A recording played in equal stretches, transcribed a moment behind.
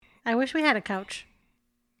I wish we had a couch.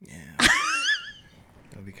 Yeah.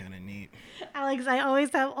 That'd be kind of neat. Alex, I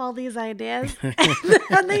always have all these ideas. And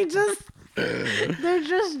they're just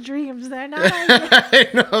dreams. They're not ideas. I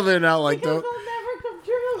know they're not like Because those. they'll never come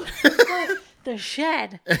true. The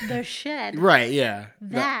shed. Right, yeah.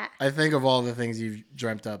 That. I think of all the things you've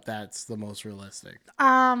dreamt up, that's the most realistic.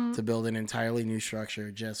 To build an entirely new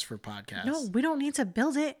structure just for podcasts. No, we don't need to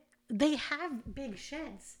build it. They have big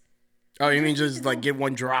sheds. Oh, you mean just like get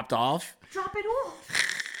one dropped off? Drop it off.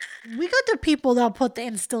 We got the people that put the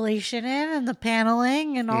installation in and the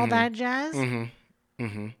paneling and all that jazz. I mean,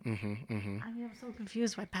 I'm so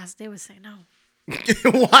confused why Past Day would say no.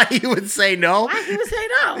 Why he would say no? Why he would say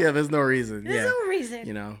no? Yeah, there's no reason. There's no reason.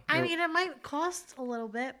 You know. I mean, it might cost a little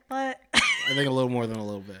bit, but I think a little more than a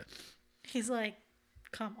little bit. He's like,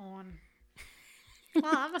 come on.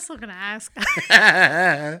 Well, I'm still gonna ask.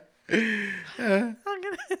 I'm gonna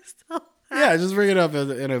still. Yeah, just bring it up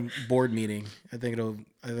in a board meeting. I think it'll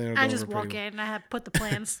I just walk in. I have put the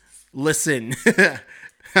plans. Listen, I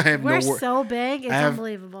have We're so big. It's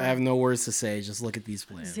unbelievable. I have no words to say. Just look at these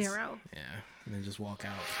plans. 0. Yeah, and then just walk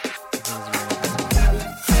out.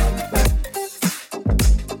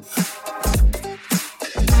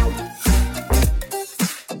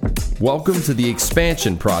 Welcome to the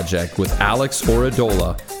Expansion Project with Alex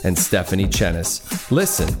Oradola and Stephanie Chenis.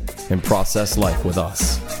 Listen and process life with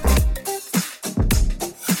us.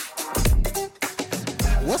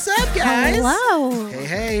 What's up, guys? Hello.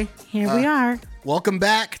 Hey. Here we are. Welcome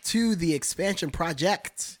back to the Expansion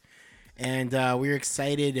Project. And we're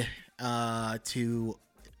excited to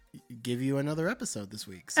give you another episode this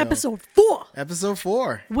week. So, Episode 4. Episode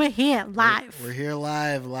 4. We're here live. We're here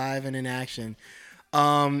live and in action.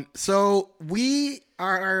 So we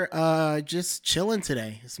are just chilling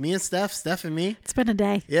today. It's me and Steph and me. It's been a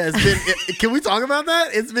day. Yeah, it's been. Can we talk about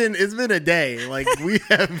that? It's been a day. Like we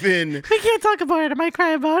have been. We can't talk about it. I might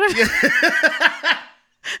cry about it.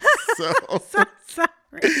 So sorry.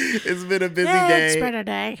 It's been a busy day. It's been a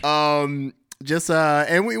day. And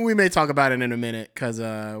we may talk about it in a minute because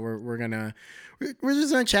we're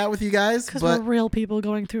just gonna chat with you guys because we're real people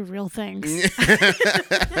going through real things.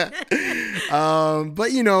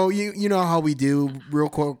 But you know how we do. Real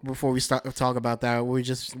quick before we start to talk about that, we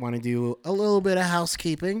just want to do a little bit of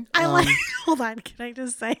housekeeping. Hold on, can I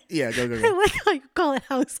just say? Yeah, go. I like how you call it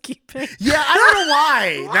housekeeping. Yeah, I don't know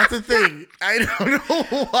why. That's the thing. I don't know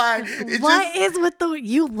why. What is with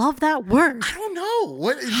you love that word? I don't know.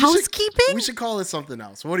 What housekeeping? We should call it something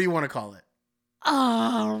else. What do you want to call it?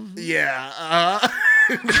 Yeah.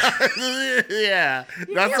 Yeah.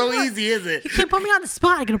 Not so easy, is it? You can't put me on the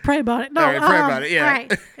spot. I'm gonna pray about it. No, all right, pray about it. Yeah. All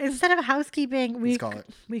right. Instead of housekeeping, we could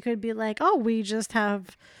be like, we just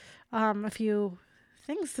have a few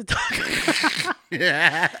things to talk about.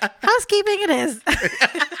 Yeah. Housekeeping it is.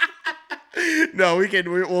 No,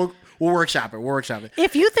 we'll workshop it.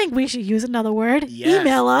 If you think we should use another word,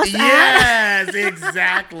 email us. Yes,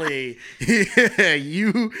 exactly.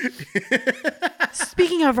 You.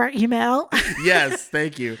 Speaking of our email. Yes,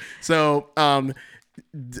 thank you. So,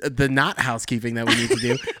 the not housekeeping that we need to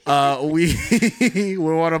do, we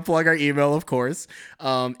want to plug our email, of course.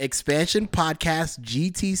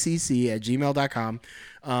 expansionpodcastgtcc@gmail.com.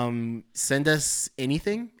 Send us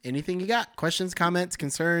anything you got, questions, comments,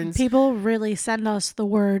 concerns. People really send us the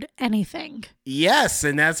word anything. Yes,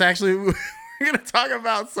 and that's actually what we're going to talk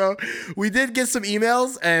about. So we did get some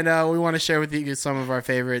emails, and we want to share with you some of our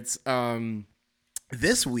favorites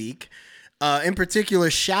this week. In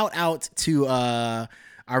particular, shout out to our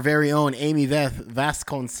very own Amy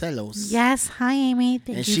Vasconcelos. Yes, hi Amy.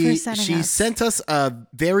 Thank you for sending us. She sent us a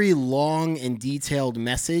very long and detailed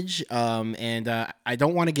message, and I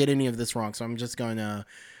don't want to get any of this wrong, so I'm just going to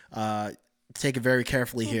take it very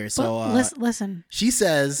carefully here. So listen. She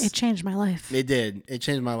says it changed my life. It did. It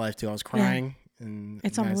changed my life too. I was crying, and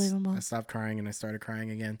it's unbelievable. I stopped crying and I started crying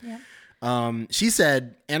again. Yeah. She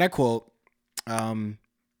said, and I quote,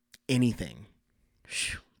 "Anything."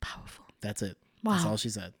 Powerful. That's it. Wow. That's all she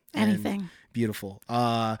said. Anything. And beautiful.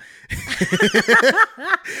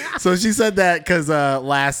 So she said that because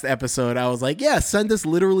last episode I was like, yeah, send us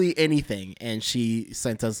literally anything. And she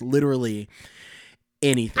sent us literally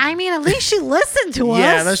anything. I mean, at least she listened to us.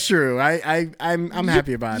 Yeah, that's true. I'm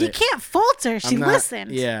happy about it. You can't fault her. She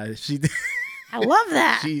listened. Yeah, she did. I love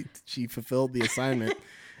that. She fulfilled the assignment.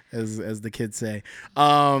 As the kids say.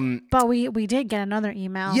 But we did get another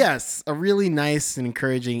email. Yes, a really nice and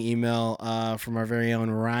encouraging email from our very own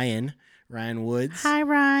Ryan Woods. Hi,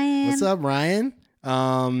 Ryan. What's up, Ryan?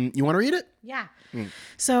 You want to read it? Yeah.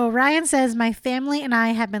 So Ryan says, my family and I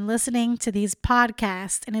have been listening to these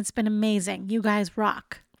podcasts, and it's been amazing. You guys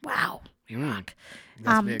rock. Wow. We rock.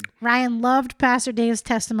 That's big. Ryan loved Pastor Dave's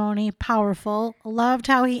testimony. Powerful. Loved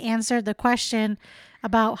how he answered the question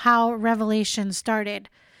about how Revelation started.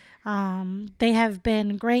 They have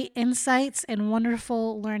been great insights and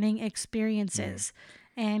wonderful learning experiences.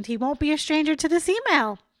 And he won't be a stranger to this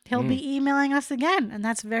email. He'll be emailing us again, and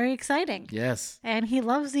that's very exciting. Yes. And he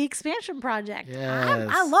loves the expansion project. Yes.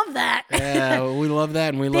 I love that. Yeah, we love that,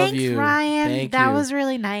 and we love you. Thanks, Ryan. Thank that you. was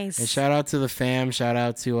really nice. And shout out to the fam. Shout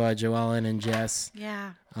out to Joellen and Jess.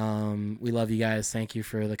 Yeah. We love you guys. Thank you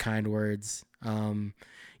for the kind words.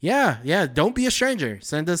 Yeah. Don't be a stranger.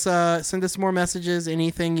 Send us more messages.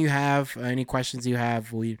 Anything you have, any questions you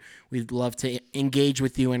have, we'd love to engage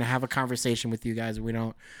with you and have a conversation with you guys. We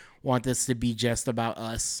don't want this to be just about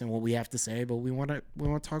us and what we have to say, but we want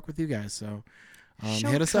to talk with you guys. So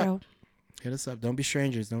hit us up. Hit us up. Don't be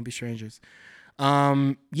strangers.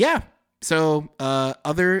 Yeah. So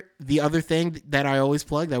the other thing that I always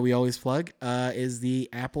plug, that we always plug, is the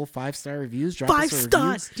Apple 5-star reviews. Drop 5 us a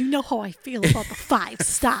stars. review. You know how I feel about the 5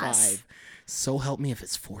 stars. 5. So help me if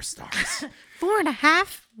it's 4 stars.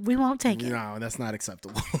 4.5, we won't take it. No, that's not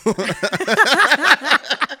acceptable.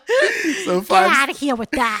 So 5. Get out of here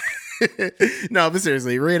with that. No, but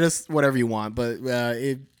seriously, rate us whatever you want. But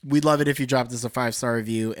we'd love it if you dropped us a 5-star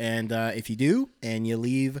review. And if you do, and you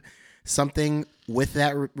leave something with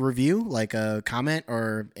that review, like a comment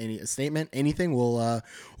or a statement, anything, we'll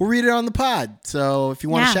read it on the pod. So if you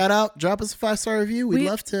want a shout out, drop us a 5-star review. We'd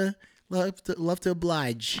love to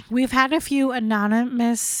oblige. We've had a few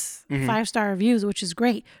anonymous 5-star reviews, which is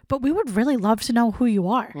great. But we would really love to know who you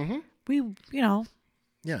are. We,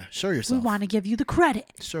 yeah, show yourself. We want to give you the credit.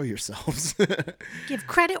 Show yourselves. Give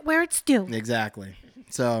credit where it's due. Exactly.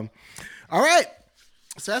 So, all right.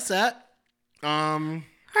 So that's that. All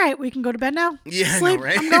right, we can go to bed now. Yeah, sleep. I know,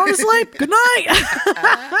 right? I'm going to sleep. Good night.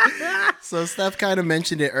 So Steph kind of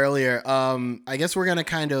mentioned it earlier. I guess we're gonna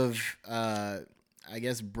kind of,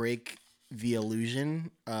 break the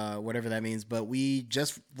illusion, whatever that means. But we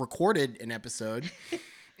just recorded an episode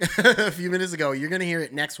a few minutes ago. You're gonna hear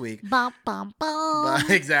it next week. Bum, bum, bum.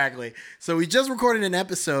 Exactly. So we just recorded an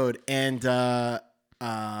episode, and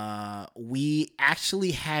we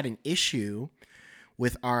actually had an issue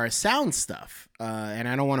with our sound stuff. And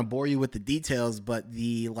I don't want to bore you with the details, but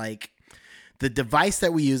the device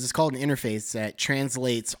that we use is called an interface that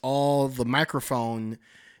translates all the microphone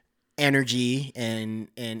energy and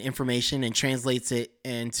information and translates it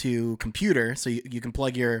into computer. So you can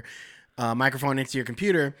plug your microphone into your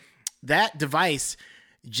computer. That device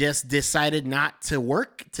just decided not to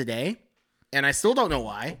work today. And I still don't know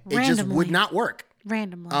why. It just would not work.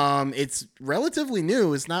 Randomly. It's relatively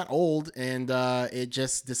new. It's not old, and it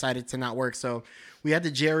just decided to not work. So we had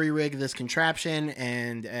to jerry rig this contraption,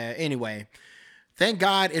 and anyway, thank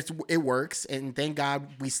God it works, and thank God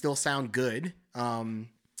we still sound good.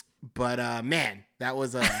 But man, that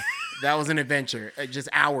was an adventure. Just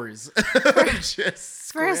hours.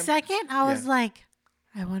 For a second, I was like,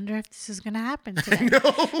 I wonder if this is going to happen today. And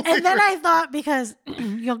then I thought, because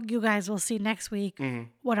you guys will see next week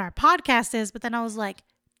what our podcast is, but then I was like,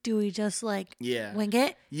 do we just wing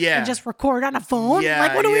it? Yeah. And just record on a phone? Yeah,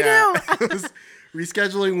 Like, what do we do?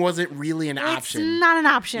 Rescheduling wasn't really an option. It's not an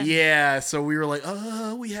option. Yeah, so we were like,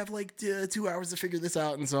 we have 2 hours to figure this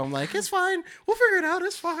out. And so I'm like, it's fine. We'll figure it out.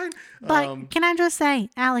 It's fine. But can I just say,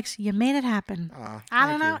 Alex, you made it happen.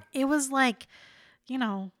 I don't know. It was like,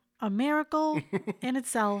 a miracle in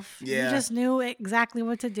itself. Yeah. You just knew exactly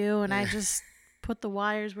what to do, and I just put the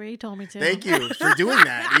wires where you told me to. Thank you for doing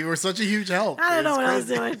that. You were such a huge help. I don't know what I was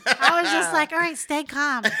doing. I was just like, all right, stay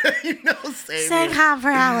calm. Stay calm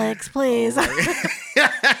for Alex, please. Same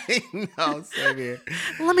here.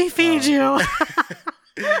 Let me feed you.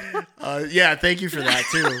 Yeah, thank you for that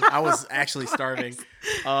too. I was actually starving.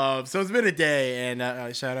 So it's been a day,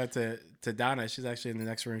 and shout out to Donna. She's actually in the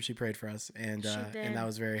next room. She prayed for us, and that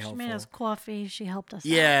was very helpful. She made us coffee. She helped us.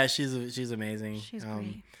 Yeah, out. she's amazing. She's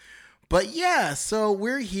great. But yeah, so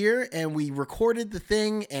we're here, and we recorded the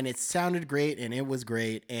thing, and it sounded great, and it was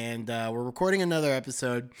great, and we're recording another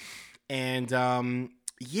episode, and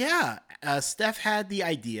Steph had the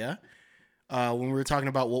idea when we were talking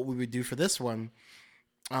about what we would do for this one,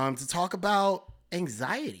 to talk about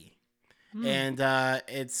anxiety, and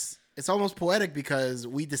it's almost poetic because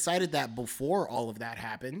we decided that before all of that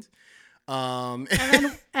happened. And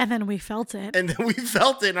then we felt it. And then we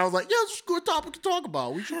felt it, and I was like, yeah, it's a good topic to talk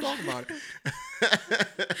about. We should talk about it.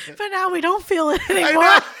 But now we don't feel it anymore.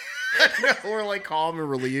 I know. We're like calm and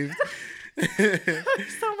relieved.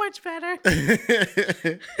 So much better.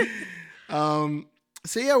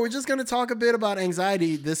 So yeah, we're just gonna talk a bit about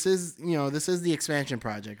anxiety. This is the expansion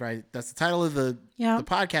project, right? That's the title of the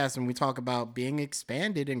podcast, and we talk about being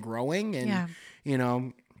expanded and growing, and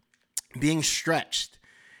being stretched.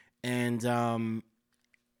 And at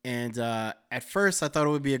first, I thought it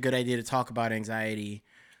would be a good idea to talk about anxiety,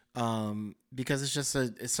 because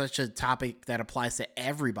it's such a topic that applies to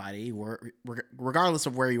everybody, regardless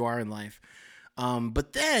of where you are in life.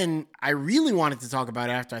 But then I really wanted to talk about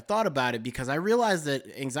it after I thought about it, because I realized that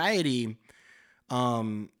anxiety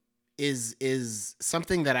is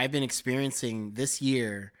something that I've been experiencing this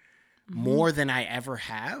year more than I ever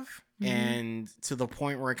have, and to the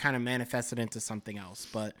point where it kind of manifested into something else.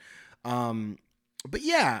 But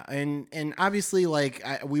yeah, and obviously, like,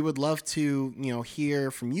 we would love to hear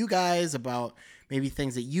from you guys about maybe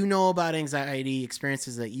things that you know about anxiety,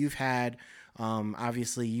 experiences that you've had.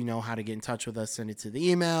 Obviously, you know how to get in touch with us. Send it to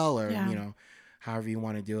the email, or however you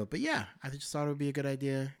want to do it. But yeah, I just thought it would be a good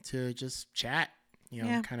idea to just chat,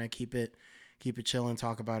 kind of keep it chill and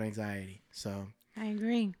talk about anxiety. So I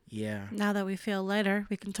agree. Yeah. Now that we feel lighter,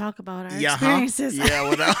 we can talk about our experiences. Yeah,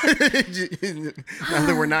 without now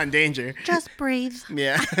that we're not in danger. Just breathe.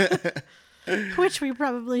 Yeah. Which we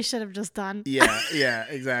probably should have just done. Yeah,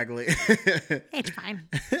 exactly. It's fine.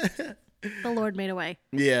 The Lord made a way.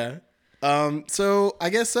 Yeah. So I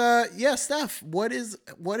guess, Steph, what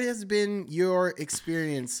has been your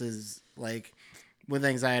experiences like with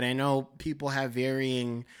anxiety? I know people have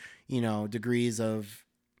varying, degrees of,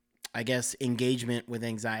 I guess, engagement with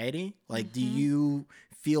anxiety. Like, do you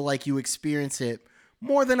feel like you experience it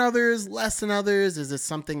more than others, less than others? Is it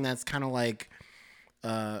something that's kind of like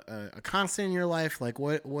a constant in your life? Like,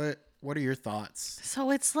 what are your thoughts?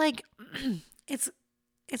 So it's like, it's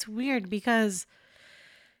weird because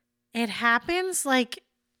it happens like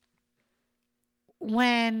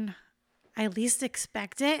when I least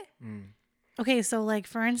expect it. Okay, so like,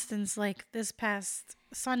 for instance, like this past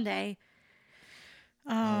Sunday,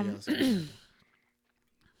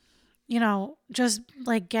 just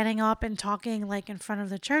like getting up and talking like in front of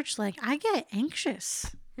the church, like I get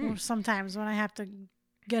anxious sometimes when I have to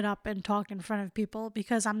get up and talk in front of people,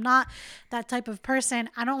 because I'm not that type of person.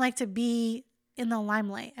 I don't like to be in the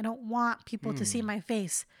limelight. I don't want people to see my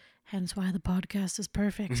face. Hence why the podcast is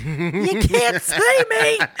perfect. You can't see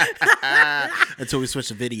me until we switch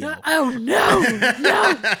the video. Oh no.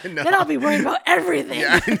 Then I'll be worried about everything.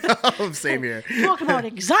 Yeah, I know. Same here. Talk about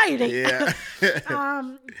anxiety. Yeah.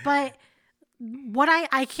 But what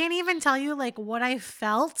I can't even tell you like what I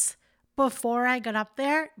felt before I got up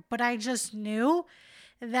there, but I just knew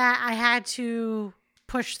that I had to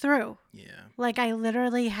push through. Yeah. Like I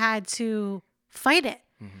literally had to fight it.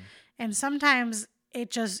 And sometimes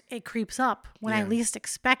it creeps up when I least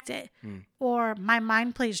expect it. Or my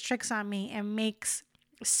mind plays tricks on me and makes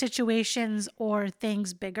situations or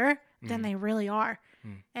things bigger than they really are.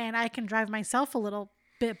 And I can drive myself a little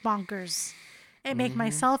bit bonkers and make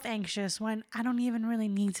myself anxious when I don't even really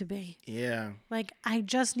need to be. Yeah. Like I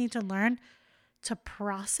just need to learn to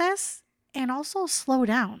process and also slow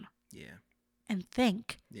down. Yeah. And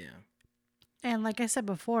think. Yeah. And like I said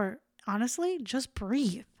before, honestly, just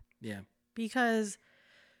breathe. Yeah. Because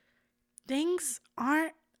things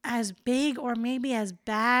aren't as big or maybe as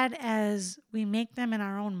bad as we make them in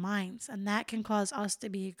our own minds. And that can cause us to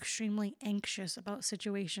be extremely anxious about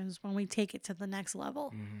situations when we take it to the next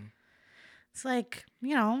level. It's like,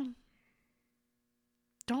 don't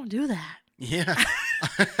do that. Yeah.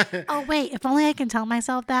 Oh, wait, if only I can tell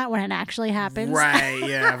myself that when it actually happens. Right.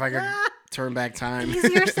 Yeah. If I could turn back time.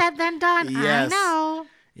 Easier said than done. Yes. I know.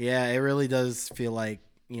 Yeah. It really does feel like,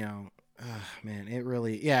 man, it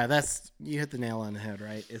really, you hit the nail on the head,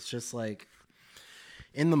 right? It's just like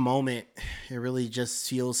in the moment, it really just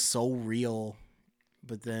feels so real.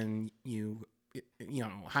 But then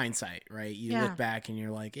hindsight, right? You look back and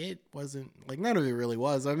you're like, it wasn't, like, none of it really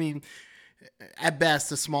was. I mean, at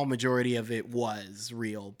best, a small majority of it was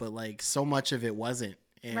real, but like so much of it wasn't.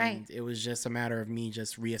 And it was just a matter of me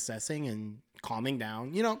just reassessing and calming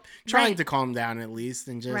down, trying to calm down at least,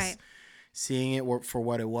 and just seeing it for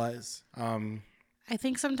what it was. I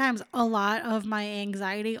think sometimes a lot of my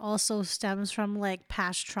anxiety also stems from like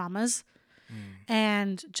past traumas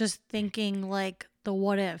and just thinking like the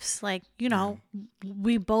what ifs. Like,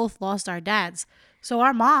 we both lost our dads. So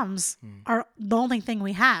our moms are the only thing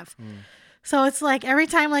we have. So it's like every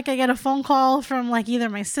time like I get a phone call from like either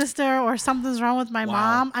my sister or something's wrong with my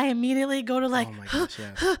mom, I immediately go to like, oh my gosh,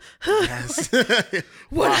 yes.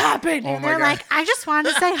 What happened? And they're like, I just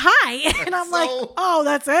wanted to say hi. And I'm like, oh,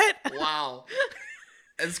 that's it? Wow.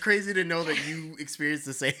 It's crazy to know that you experience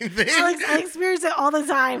the same thing. I experience it all the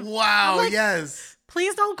time. Wow, like, yes.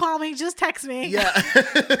 Please don't call me. Just text me. Yeah.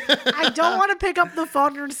 I don't want to pick up the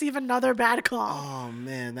phone and receive another bad call. Oh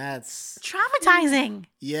man, that's Traumatizing.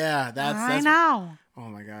 yeah. I know. Oh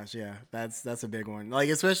my gosh, yeah. That's a big one. Like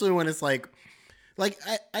especially when it's like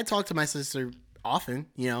I talk to my sister often,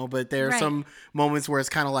 you know, but there are Right. some moments where it's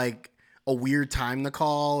kind of like a weird time to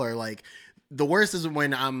call, or like the worst is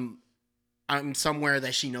when I'm somewhere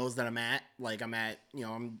that she knows that I'm at. Like I'm at, you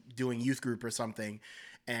know, I'm doing youth group or something,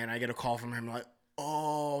 and I get a call from her. I'm like,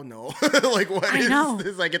 oh no, like what I is know.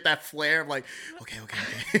 this? I get that flare. I'm like, okay.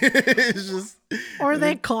 It's just Or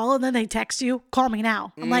they call and then they text you, call me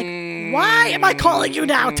now. I'm like, why am I calling you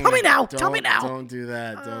now? Tell me now. Tell me now. Don't do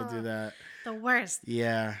that. Don't do that. The worst.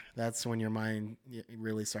 Yeah, that's when your mind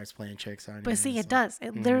really starts playing tricks on you. But see, it does.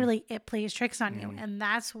 It literally, it plays tricks on you. And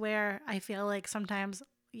that's where I feel like sometimes,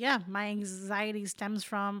 yeah, my anxiety stems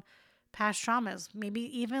from past traumas. Maybe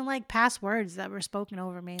even like past words that were spoken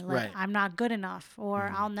over me. Like, Right. I'm not good enough,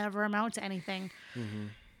 or I'll never amount to anything.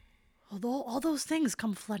 Although all those things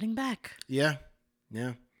come flooding back. Yeah,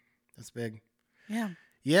 that's big. Yeah.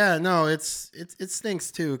 Yeah, no, it stinks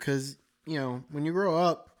too, because you know when you grow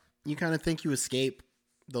up, you kind of think you escape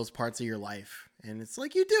those parts of your life, and it's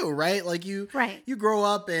like you do, right? Like you grow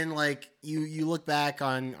up and like you look back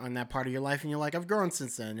on that part of your life, and you're like, I've grown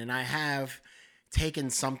since then, and I have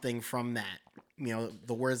taken something from that. You know,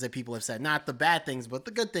 the words that people have said, not the bad things, but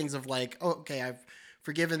the good things of like, oh, okay, I've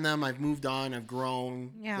forgiven them, I've moved on, I've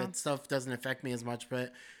grown. Yeah. That stuff doesn't affect me as much,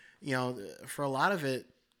 but you know, for a lot of it,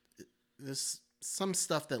 there's some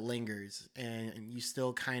stuff that lingers, and you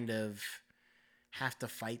still kind of have to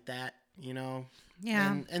fight that, you know?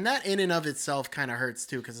 Yeah. And that in and of itself kind of hurts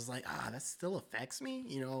too, because it's like, that still affects me.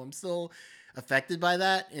 You know, I'm still affected by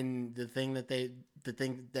that. And the thing that they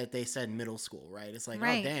said in middle school, right? It's like,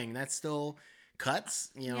 Right. oh dang, that still cuts.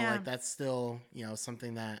 You know, Yeah. like that's still, you know,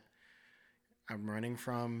 something that I'm running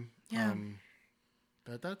from. Yeah.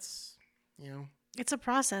 But that's, you know. It's a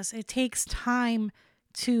process. It takes time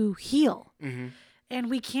to heal. Mm-hmm. And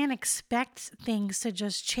we can't expect things to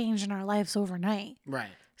just change in our lives overnight.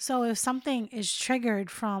 Right. So if something is triggered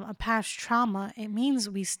from a past trauma, it means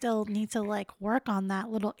we still need to like work on that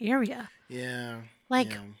little area. Yeah.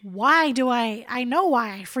 Like, yeah. why do I know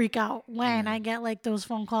why I freak out when I get like those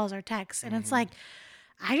phone calls or texts. And it's like,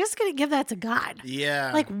 I just gotta give that to God.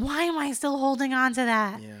 Yeah. Like, why am I still holding on to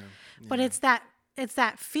that? Yeah. But it's that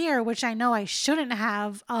fear, which I know I shouldn't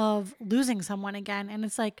have, of losing someone again. And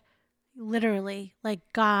it's like, literally, like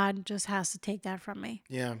God just has to take that from me.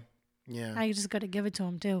 Yeah. Yeah. I just got to give it to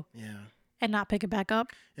him too, Yeah. and not pick it back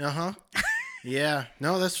up. Uh-huh. Yeah.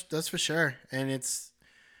 No, that's for sure. And it's,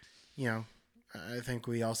 you know, I think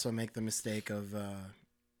we also make the mistake of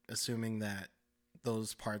assuming that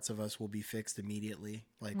those parts of us will be fixed immediately.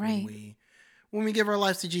 Like Right. when we give our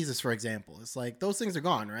lives to Jesus, for example, it's like those things are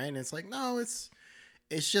gone, right? And it's like, no, it's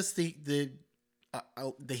just the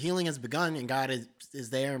healing has begun, and God is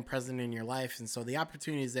there and present in your life. And so the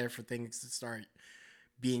opportunity is there for things to start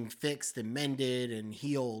being fixed and mended and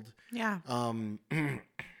healed. Yeah.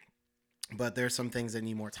 But there's some things that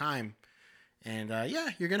need more time. And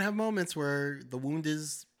you're going to have moments where the wound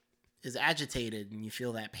is agitated and you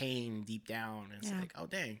feel that pain deep down. And it's like, oh,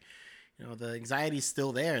 dang. You know, the anxiety is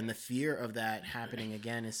still there, and the fear of that happening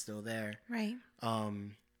again is still there. Right.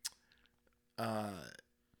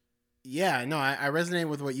 Yeah, no, I resonate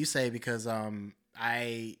with what you say, because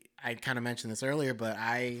I kind of mentioned this earlier, but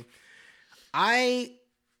I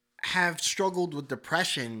have struggled with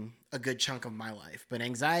depression a good chunk of my life, but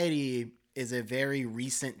anxiety is a very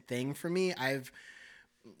recent thing for me.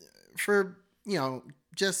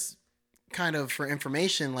 Just kind of for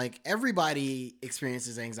information, like everybody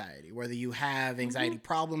experiences anxiety, whether you have anxiety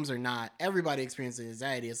problems or not. Everybody experiences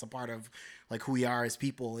anxiety. It's a part of like who we are as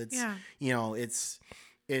people. It's, you know, it's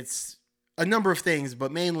a number of things,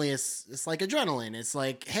 but mainly it's like adrenaline. It's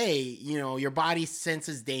like, hey, you know, your body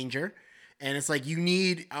senses danger, and it's like,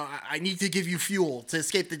 I need to give you fuel to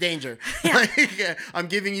escape the danger. Yeah. Like, I'm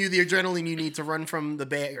giving you the adrenaline you need to run from the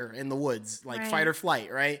bear in the woods, like fight or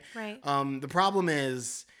flight, right? Right. The problem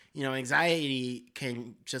is, you know, anxiety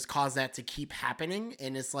can just cause that to keep happening.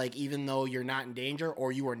 And it's like, even though you're not in danger,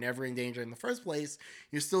 or you were never in danger in the first place,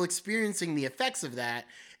 you're still experiencing the effects of that.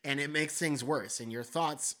 And it makes things worse, and your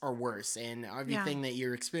thoughts are worse, and everything that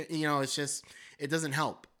you're experiencing, you know, it's just, it doesn't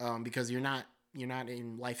help, because you're not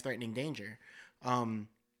in life-threatening danger. And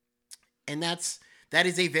that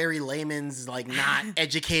is a very layman's, like, not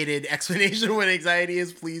educated explanation of what anxiety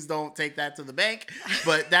is. Please don't take that to the bank.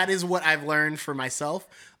 But that is what I've learned for myself.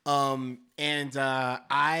 I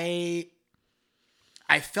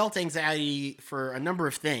I felt anxiety for a number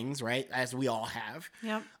of things, right? As we all have.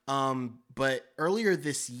 Yep. But earlier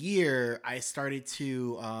this year, I started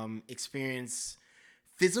to experience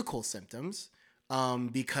physical symptoms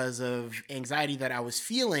because of anxiety that I was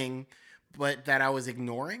feeling, but that I was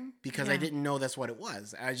ignoring because I didn't know that's what it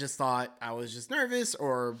was. I just thought I was just nervous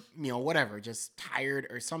or, whatever, just tired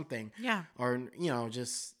or something. Yeah. Or,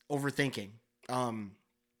 just overthinking.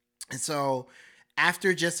 And so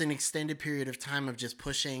after just an extended period of time of just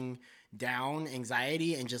pushing down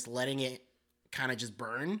anxiety and just letting it kind of just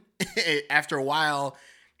burn, after a while,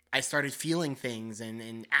 I started feeling things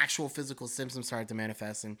and actual physical symptoms started to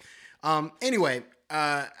manifest. And anyway,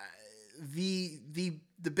 the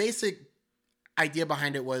basic idea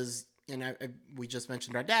behind it was, and we just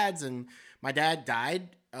mentioned our dads, and my dad died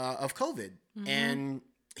of COVID, and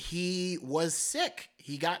he was sick.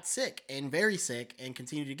 He got sick and very sick and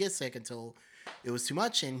continued to get sick until it was too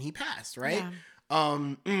much and he passed, right?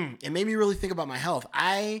 Yeah. It made me really think about my health.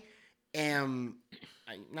 I am,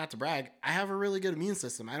 not to brag, I have a really good immune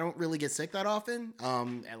system. I don't really get sick that often,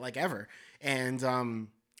 like ever. And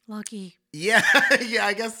lucky. Yeah, yeah,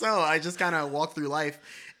 I guess so. I just kind of walk through life.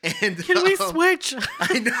 And can we switch?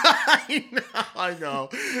 I know.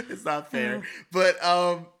 It's not fair.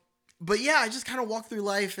 Yeah. But yeah, I just kind of walk through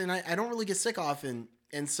life and I don't really get sick often.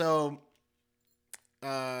 And so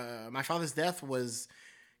my father's death was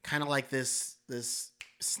kind of like this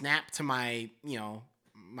snap to my,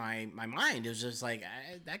 my mind. It was just like,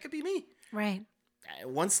 that could be me. Right.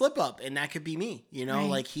 One slip up and that could be me, right.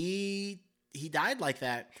 Like he died like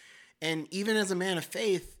that. And even as a man of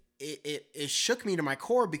faith, it shook me to my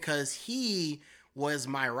core because he was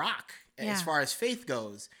my rock as far as faith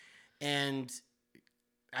goes. And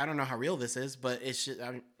I don't know how real this is, but it's just,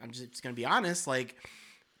 I'm just going to be honest. Like,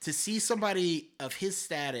 to see somebody of his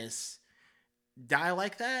status die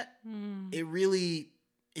like that, it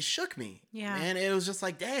shook me. Yeah. And it was just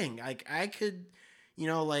like, dang, like I could,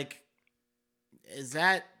 is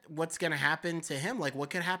that what's going to happen to him? Like, what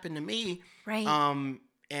could happen to me? Right.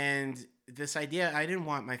 And this idea, I didn't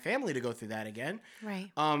want my family to go through that again. Right.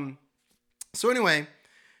 So anyway,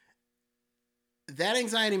 that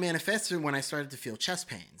anxiety manifested when I started to feel chest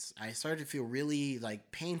pains. I started to feel really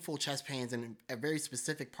like painful chest pains in a very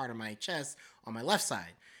specific part of my chest on my left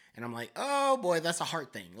side. And I'm like, oh boy, that's a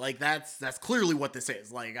heart thing. Like that's clearly what this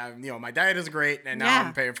is. Like my diet is great and now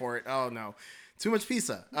I'm paying for it. Oh no, too much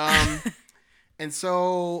pizza. And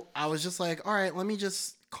so I was just like, all right, let me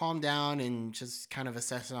just calm down and just kind of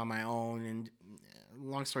assess it on my own. And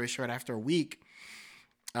long story short, after a week,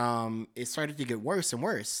 it started to get worse and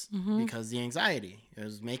worse because the anxiety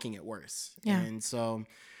was making it worse. Yeah. And so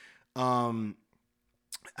I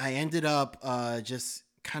ended up just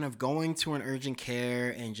kind of going to an urgent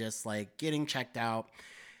care and just like getting checked out.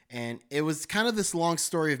 And it was kind of this long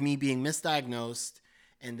story of me being misdiagnosed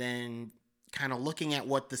and then kind of looking at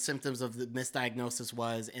what the symptoms of the misdiagnosis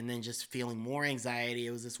was and then just feeling more anxiety.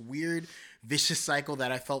 It was this weird vicious cycle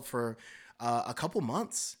that I felt for a couple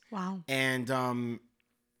months. Wow. And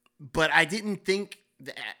but I didn't think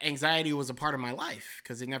the anxiety was a part of my life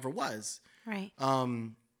because it never was. Right.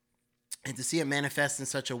 And to see it manifest in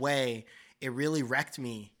such a way, it really wrecked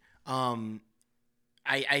me.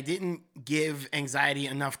 I didn't give anxiety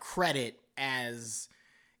enough credit as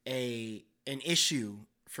an issue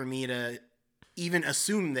for me to even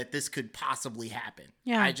assume that this could possibly happen.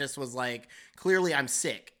 Yeah. I just was like, clearly I'm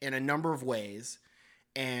sick in a number of ways.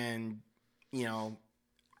 And,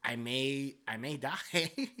 I may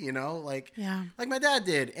die, like my dad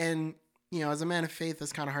did. And, as a man of faith,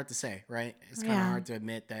 it's kind of hard to say, right? It's kind of hard to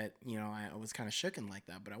admit that, I was kind of shooken like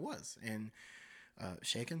that, but I was. And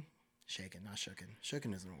shaken, not shooken.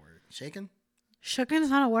 Shooken isn't a word. Shaken? Shooken is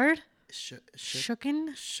not a word? Shooken?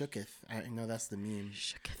 Shooketh. I know that's the meme.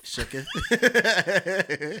 Shooketh.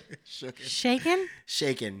 Shooketh. Shaken?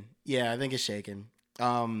 Shaken. Yeah, I think it's shaken.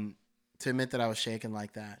 To admit that I was shaken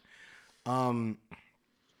like that.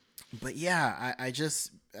 But yeah, I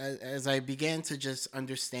just, as I began to just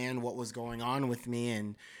understand what was going on with me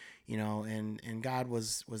and, and God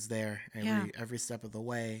was there every step of the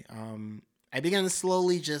way. I began to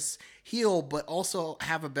slowly just heal, but also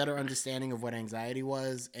have a better understanding of what anxiety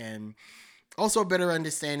was and also a better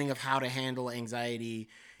understanding of how to handle anxiety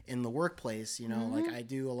in the workplace. Like I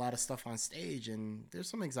do a lot of stuff on stage and there's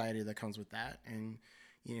some anxiety that comes with that. And,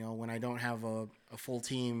 when I don't have a full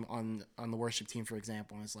team on the worship team, for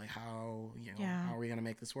example, and it's like, how are we going to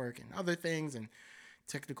make this work and other things and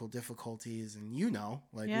technical difficulties. And,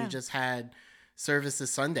 we just had service this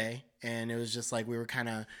Sunday, and it was just like we were kind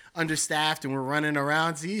of understaffed and we're running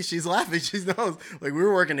around. See, she's laughing. She knows. Like we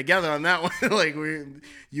were working together on that one. Like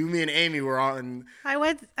you, me, and Amy were on. I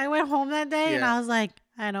went home that day and Yeah. I was like,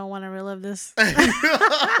 I don't want to relive this. I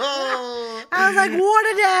was like, what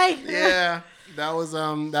a day. Yeah, that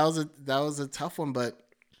was a tough one, but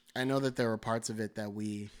I know that there were parts of it that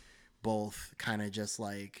we both kind of just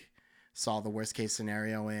like saw the worst case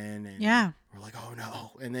scenario in, and we're like, oh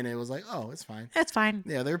no, and then it was like, oh, it's fine. It's fine.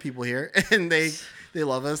 Yeah, there are people here, and they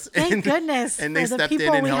love us. Thank goodness and they for the stepped in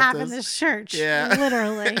people and we helped have us. in this church. Yeah,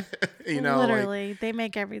 Literally. Literally, they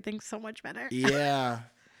make everything so much better. Yeah,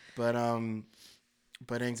 but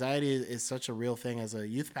anxiety is such a real thing. As a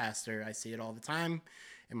youth pastor, I see it all the time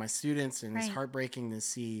in my students, and it's heartbreaking to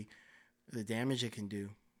see the damage it can do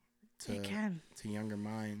to younger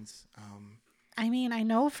minds. I mean, I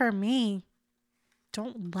know for me,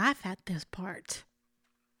 don't laugh at this part,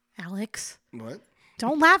 Alex. What?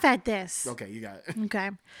 Don't laugh at this. Okay, you got it.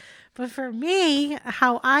 Okay. But for me,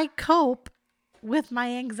 how I cope with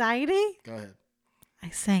my anxiety, Go ahead. I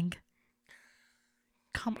sing.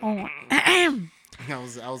 Come on. I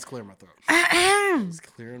was clearing my throat. I was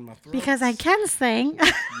clearing my throat. Because I can sing.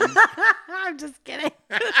 I'm just kidding.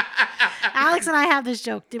 Alex and I have this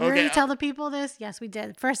joke. Did we already tell the people this? Yes, we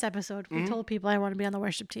did. First episode, we told people I want to be on the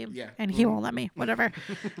worship team. Yeah. And he won't let me. Whatever.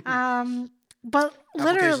 But Application's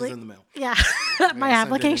literally, in the mail. yeah, my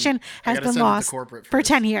application has been lost for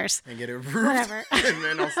 10 years. And get it approved. Whatever. And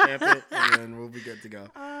then I'll stamp it, and then we'll be good to go.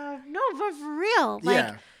 No, but for real,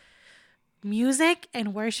 like music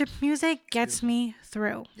and worship music gets me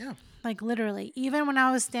through. Yeah. Like literally, even when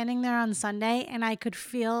I was standing there on Sunday and I could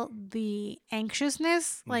feel the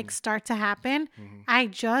anxiousness like start to happen, I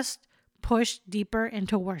just pushed deeper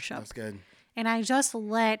into worship. That's good. And I just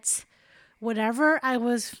let whatever I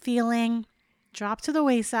was feeling drop to the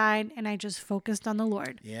wayside, and I just focused on the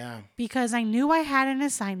Lord. Yeah. Because I knew I had an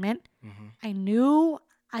assignment. I knew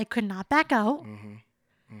I could not back out.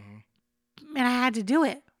 And I had to do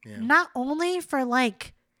it. Yeah. Not only for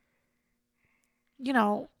like,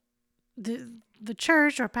 the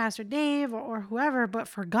church or Pastor Dave or whoever, but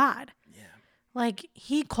for God. Yeah. Like,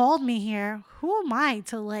 he called me here. Who am I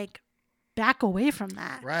to like back away from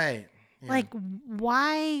that? Right. Yeah. Like,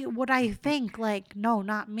 why would I think like, no,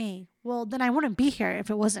 not me? Well, then I wouldn't be here if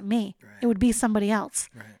it wasn't me. Right. It would be somebody else.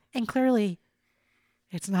 Right. And clearly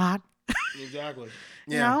it's not. Exactly.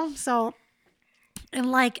 You know? So in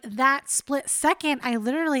like that split second, I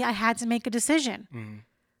had to make a decision.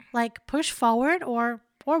 Like, push forward or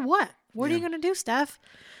what? What are you going to do, Steph?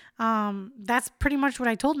 That's pretty much what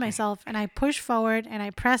I told myself. And I pushed forward and I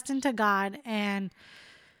pressed into God. And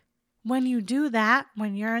when you do that,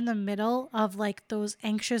 when you're in the middle of like those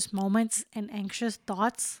anxious moments and anxious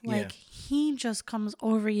thoughts, like he just comes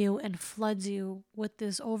over you and floods you with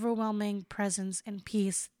this overwhelming presence and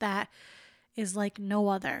peace that is like no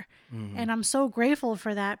other. And I'm so grateful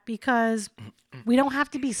for that because we don't have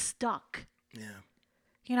to be stuck. Yeah.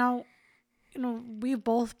 You know, we've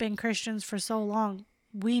both been Christians for so long.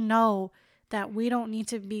 We know that we don't need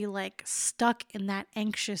to be like stuck in that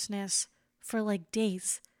anxiousness for like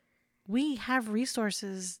days. We have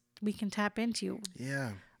resources we can tap into.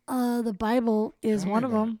 Yeah. The Bible is one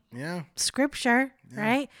of them. Yeah. Scripture,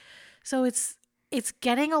 right? So it's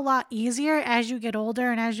getting a lot easier as you get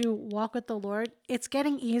older and as you walk with the Lord. It's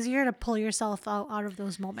getting easier to pull yourself out of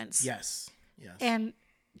those moments. Yes. Yes. And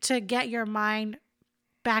to get your mind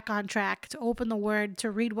back on track, to open the Word,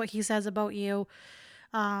 to read what He says about you,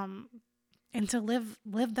 and to live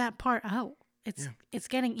that part out. It's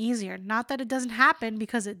getting easier. Not that it doesn't happen,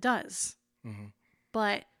 because it does.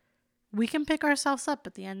 But we can pick ourselves up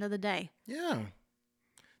at the end of the day. Yeah.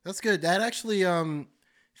 That's good. That actually,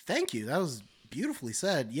 thank you. That was beautifully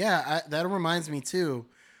said. Yeah, that reminds me too.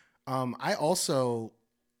 I also,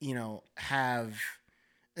 have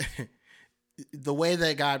the way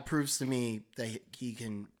that God proves to me that he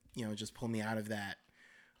can, just pull me out of that,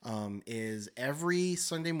 is every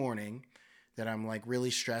Sunday morning that I'm like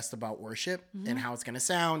really stressed about worship and how it's going to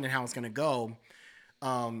sound and how it's going to go.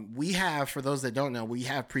 We have, for those that don't know, we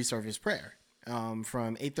have pre-service prayer,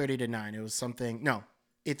 from 8:30 to 9. It was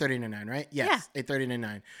 8:30 to 9, right? Yes. Yeah. 8:30 to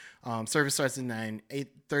 9. Service starts at 9.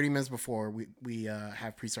 30 minutes before we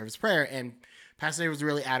have pre-service prayer, and Pastor Dave was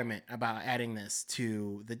really adamant about adding this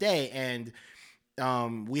to the day. And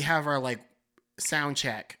we have our like sound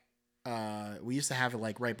check. We used to have it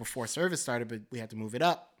like right before service started, but we had to move it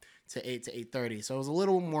up to 8 to 8:30. So it was a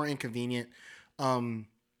little more inconvenient. And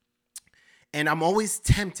I'm always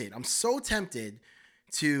tempted. I'm so tempted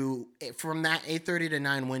to, from that 8:30 to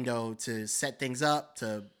 9 window, to set things up,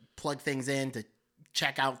 to plug things in, to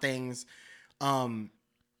check out things.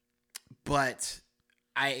 But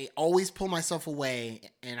I always pull myself away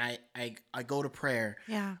and I go to prayer.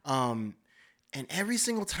 Yeah. And every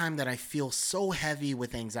single time that I feel so heavy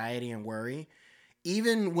with anxiety and worry,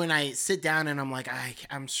 even when I sit down and I'm like,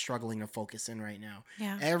 I'm struggling to focus in right now.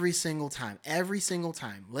 Yeah. Every single time.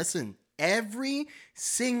 Listen, every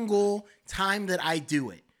single time that I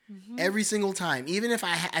do it, every single time, even if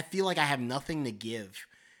I feel like I have nothing to give,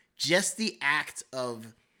 just the act of,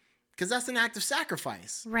 because that's an act of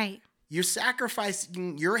sacrifice. Right. You're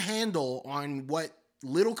sacrificing your handle on what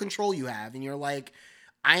little control you have. And you're like,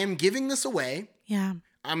 I am giving this away. Yeah.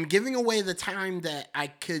 I'm giving away the time that I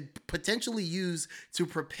could potentially use to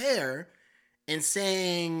prepare and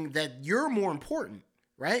saying that you're more important,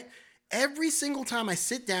 right? Every single time I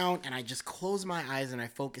sit down and I just close my eyes and I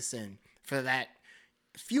focus in for that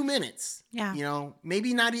few minutes, Yeah.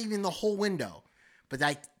 Maybe not even the whole window, but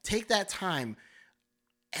I take that time.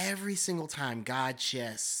 Every single time, God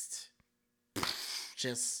just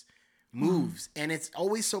moves, and it's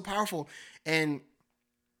always so powerful. And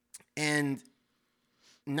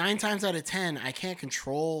 9 times out of 10, I can't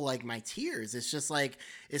control like my tears. It's just like,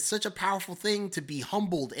 it's such a powerful thing to be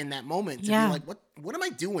humbled in that moment. To be like, what am I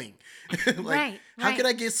doing? Like, how could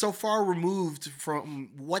I get so far removed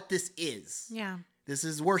from what this is? Yeah. This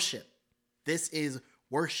is worship. This is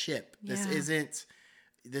worship. Yeah.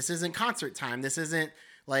 This isn't concert time. This isn't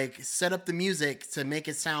like set up the music to make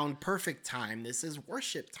it sound perfect time. This is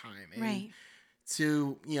worship time. And Right.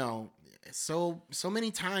 to, so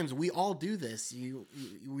many times we all do this.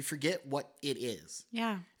 We forget what it is.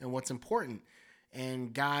 Yeah. And what's important.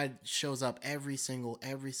 And God shows up every single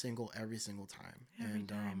time. Every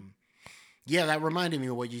time. Yeah, that reminded me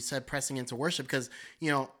of what you said, pressing into worship, because,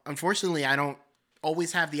 unfortunately, I don't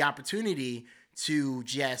always have the opportunity to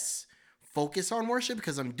just focus on worship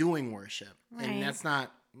because I'm doing worship. Right. And that's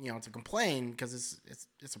not, to complain, because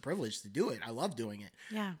it's a privilege to do it. I love doing it.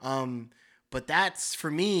 Yeah. But that's,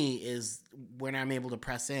 for me, is when I'm able to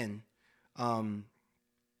press in. And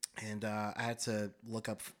I had to look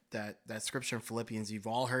up that scripture in Philippians. You've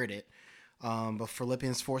all heard it. But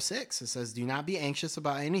Philippians 4:6, it says, "Do not be anxious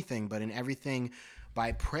about anything, but in everything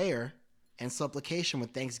by prayer and supplication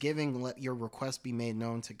with thanksgiving, let your requests be made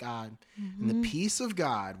known to God. And the peace of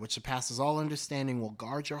God, which surpasses all understanding, will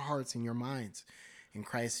guard your hearts and your minds in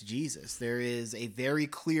Christ Jesus." There is a very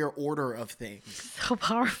clear order of things. So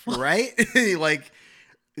powerful. Right? like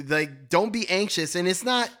don't be anxious. And it's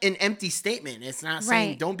not an empty statement. It's not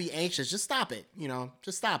saying don't be anxious. Just stop it.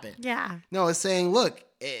 Just stop it. Yeah. No, it's saying, look,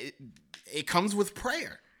 it comes with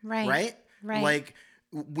prayer. Right. Right? Like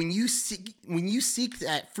when you seek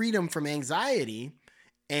that freedom from anxiety,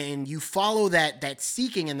 and you follow that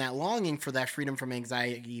seeking and that longing for that freedom from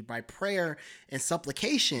anxiety by prayer and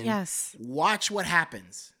supplication, yes, watch what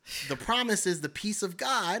happens. The promise is the peace of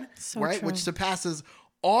God, right? True. Which surpasses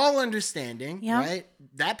all understanding, yep. right?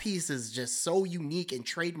 That piece is just so unique and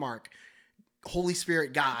trademark Holy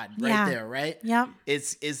Spirit God right there, right? Yep.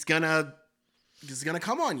 It's gonna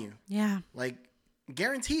come on you. Yeah. Like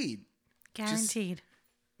guaranteed. Guaranteed.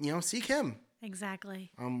 Just, seek him.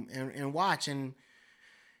 Exactly. And watch, and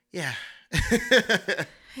yeah.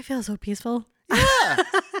 I feel so peaceful. Yeah.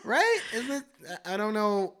 Right? Isn't it? I don't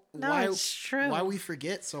know it's true. Why we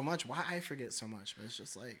forget so much, why I forget so much, but it's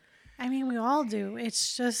just like, I mean, we all do.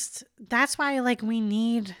 It's just, that's why like we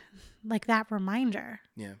need like that reminder.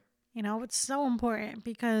 Yeah. It's so important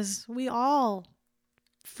because we all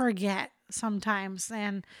forget sometimes,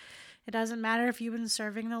 and it doesn't matter if you've been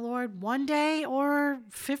serving the Lord one day or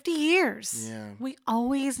 50 years. Yeah. We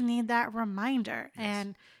always need that reminder. Yes.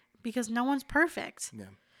 And because no one's perfect. Yeah.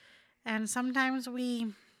 And sometimes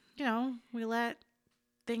we let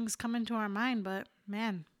things come into our mind, but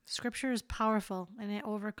man, scripture is powerful and it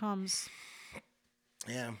overcomes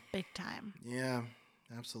big time. Yeah,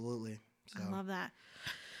 absolutely. So. I love that.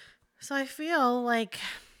 So I feel like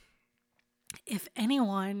if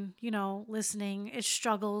anyone, listening,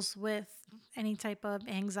 struggles with any type of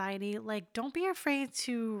anxiety, like don't be afraid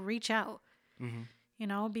to reach out,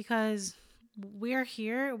 because we're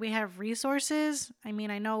here. We have resources. I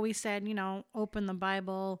mean, I know we said, open the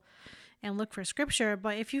Bible and look for scripture,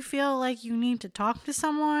 but if you feel like you need to talk to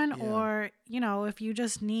someone or, if you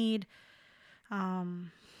just need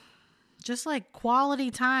just like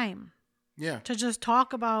quality time to just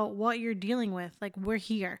talk about what you're dealing with, like we're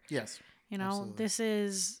here. Yes. Absolutely.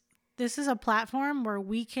 This is a platform where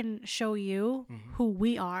we can show you who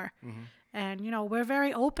we are. Mm-hmm. And, we're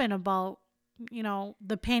very open about,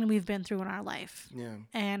 the pain we've been through in our life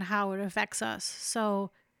and how it affects us.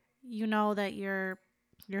 So, that you're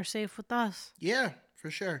safe with us. Yeah,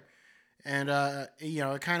 for sure. And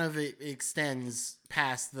it kind of it extends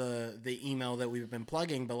past the email that we've been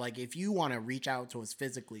plugging. But like, if you want to reach out to us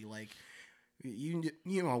physically, like you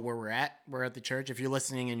know where we're at. We're at the church. If you're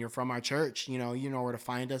listening and you're from our church, you know where to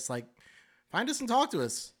find us. Like, find us and talk to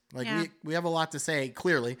us. Like we have a lot to say,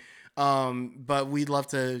 clearly. But we'd love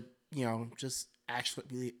to, just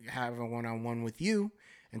actually have a one-on-one with you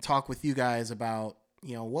and talk with you guys about,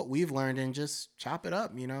 what we've learned and just chop it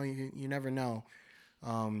up. You never know.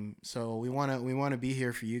 So we want to be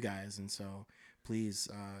here for you guys. And so please,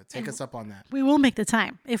 take us up on that. We will make the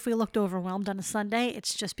time. If we looked overwhelmed on a Sunday,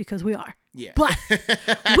 it's just because we are. Yeah. But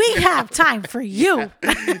we have time for you.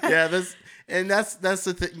 Yeah. That's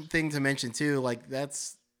the thing to mention too. Like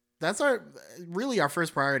that's our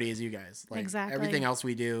first priority is you guys. Like exactly. Everything else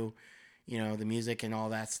we do, the music and all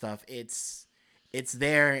that stuff, it's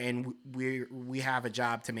there, and we have a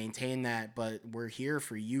job to maintain that, but we're here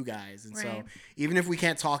for you guys. And so even if we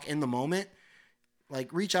can't talk in the moment,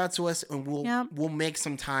 like reach out to us and we'll make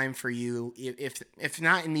some time for you. If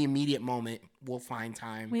not in the immediate moment, we'll find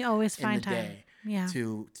time. We always find time. Day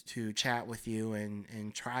to chat with you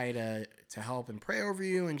and try to help and pray over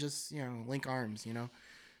you and just, link arms,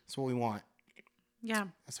 That's what we want. Yeah.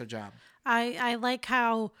 That's our job. I like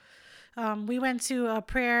how we went to a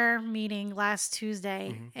prayer meeting last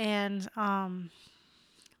Tuesday, and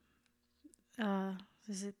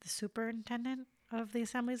is it the superintendent of the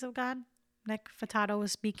Assemblies of God? Nick Furtado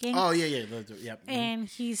was speaking. Oh, yeah. Yep. And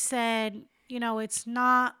he said,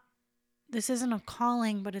 this isn't a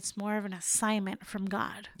calling, but it's more of an assignment from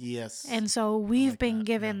God. Yes. And so we've been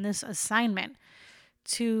given this assignment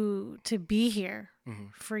to be here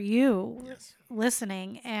for you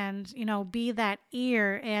listening and, be that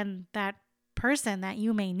ear and that person that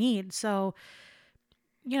you may need. So,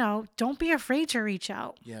 don't be afraid to reach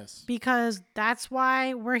out. Yes. Because that's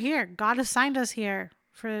why we're here. God assigned us here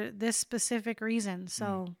for this specific reason.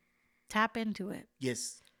 So tap into it.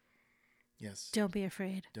 Yes. Don't be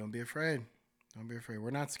afraid. Don't be afraid.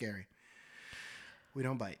 We're not scary. We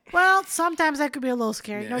don't bite. Well, sometimes that could be a little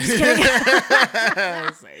scary. No, just kidding.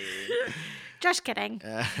 Just kidding.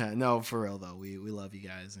 No, for real though. We love you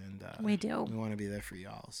guys, and we do. We want to be there for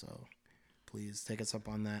y'all. So please take us up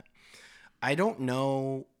on that. I don't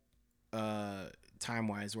know time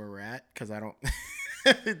wise where we're at because I don't.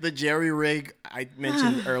 The jerry rig I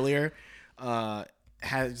mentioned earlier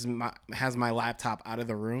has my laptop out of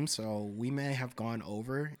the room, so we may have gone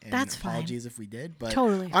over. And that's apologies fine. If we did, but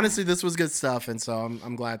totally honestly, this was good stuff, and so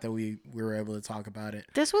I'm glad that we were able to talk about it.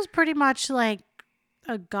 This was pretty much like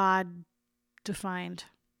a God-defined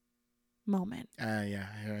moment. Yeah,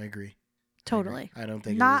 I agree. Totally. I don't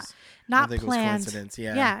think not planned. It was coincidence.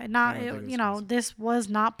 Yeah. This was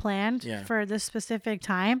not planned for this specific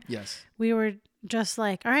time. Yes. We were just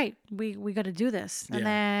like, all right, we got to do this, and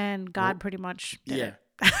then God pretty much did it.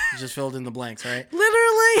 You just filled in the blanks, right?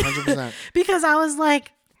 Literally. 100%. Because I was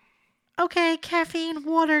like, okay, caffeine,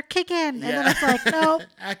 water, kick in, and then it's like, nope,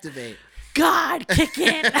 activate. God, kick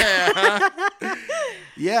in.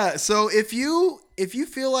 Yeah. So if you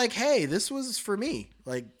feel like, hey, this was for me,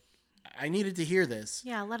 like I needed to hear this.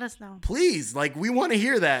 Yeah, let us know. Please, like we want to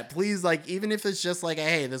hear that. Please, like even if it's just like,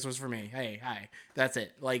 hey, this was for me. Hey, hi. That's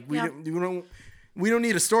it. Like we don't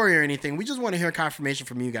need a story or anything. We just want to hear confirmation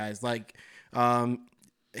from you guys. Like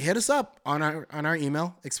hit us up on our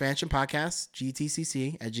email,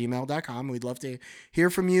 expansionpodcast@gtcc@gmail.com. We'd love to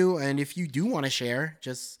hear from you. And if you do want to share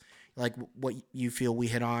just like what you feel we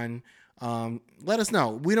hit on, let us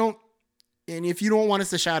know. And if you don't want us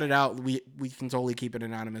to shout it out, we can totally keep it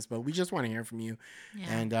anonymous, but we just want to hear from you. Yeah.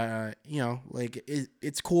 And, like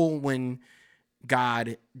it's cool when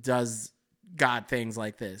God does God things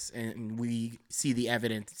like this and we see the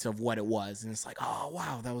evidence of what it was. And it's like, oh,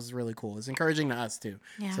 wow, that was really cool. It's encouraging to us too.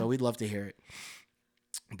 Yeah. So we'd love to hear it.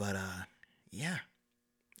 But, yeah.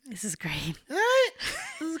 This is great. Right?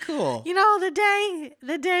 This is cool.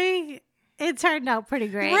 The day it turned out pretty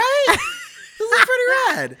great. Right? This is pretty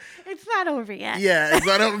rad. It's not over yet. Yeah, it's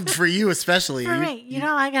not over for you especially. For me,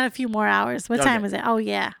 I got a few more hours. What time is it? Oh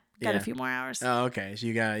yeah, got a few more hours. Oh, okay. So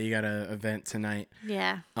you got a event tonight.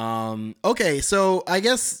 Yeah. Okay, so I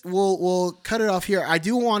guess we'll cut it off here. I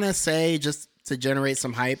do want to say just to generate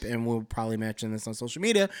some hype, and we'll probably mention this on social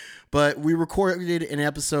media, but we recorded an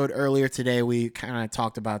episode earlier today. We kind of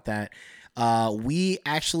talked about that. We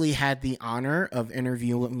actually had the honor of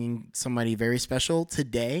interviewing somebody very special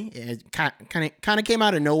today. It kind of came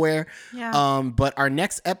out of nowhere. Yeah. But our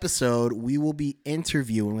next episode, we will be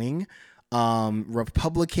interviewing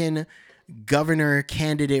Republican governor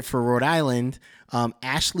candidate for Rhode Island,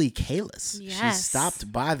 Ashley Kalis. She Yes.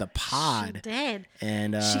 stopped by the pod. She did.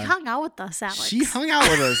 And She hung out with us, Alex. she hung out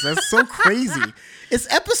with us. That's so crazy. It's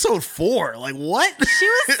episode 4. Like, what? She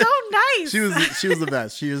was so nice. She was the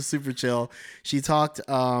best. She was super chill. She talked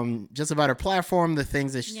just about her platform, the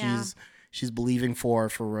things that she's believing for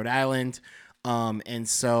Rhode Island. And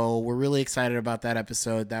so we're really excited about that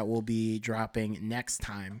episode that will be dropping next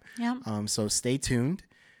time. Yep. So stay tuned.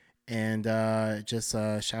 And just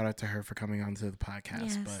shout out to her for coming onto the podcast.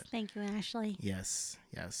 Yes, But thank you, Ashley. yes,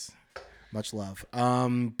 much love.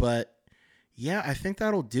 But yeah, I think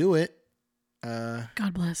that'll do it.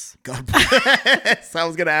 God bless. God bless. I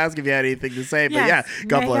was gonna ask if you had anything to say, but Yes. yeah,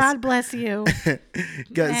 God May bless. God bless you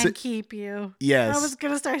God, and keep you. yes. I was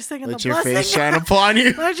gonna start singing Let the your blessing. face shine upon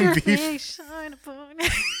you. Let your Be- face shine upon you.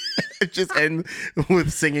 Just end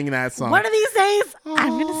with singing that song. One of these days,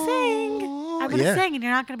 I'm gonna sing. I'm gonna Yeah. sing, and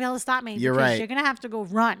you're not gonna be able to stop me. You're because right. You're gonna have to go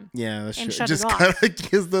run. Yeah, that's and true. shut Just it off. kind of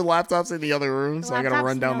because the laptop's in the other room, The so I gotta laptop's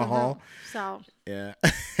run down in the other hall. room. So, Yeah.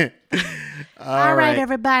 all right,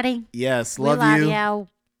 everybody. Yes, We love you.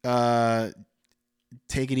 you.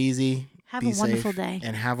 Take it easy. Have Be a wonderful safe, day.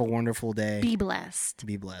 and have a wonderful day. Be blessed.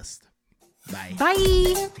 Be blessed. Bye.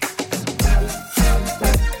 Bye.